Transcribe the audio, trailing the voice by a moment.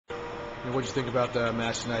What did you think about the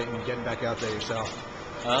match tonight and getting back out there yourself?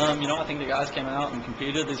 I think the guys came out and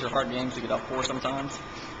competed. These are hard games to get up for sometimes.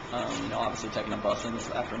 Obviously taking a bus in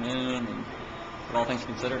this afternoon, and for all things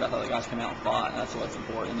considered, I thought the guys came out and fought, and that's what's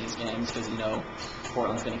important in these games because,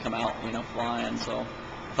 Portland's going to come out, flying. So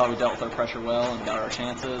I thought we dealt with our pressure well and got our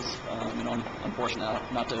chances.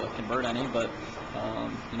 Unfortunately not to convert any, but,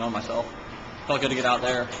 myself, felt good to get out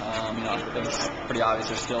there. It was pretty obvious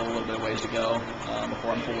there's still a little bit of ways to go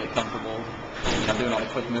before I'm fully comfortable, doing all the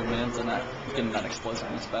quick movements and getting that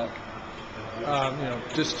explosiveness back.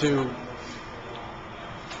 Just to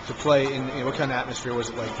play in, what kind of atmosphere was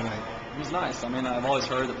it like tonight? It was nice. I've always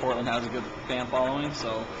heard that Portland has a good fan following,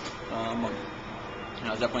 so I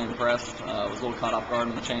was definitely impressed. I was a little caught off guard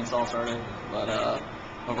when the chainsaw started, but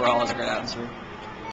overall it was a great atmosphere.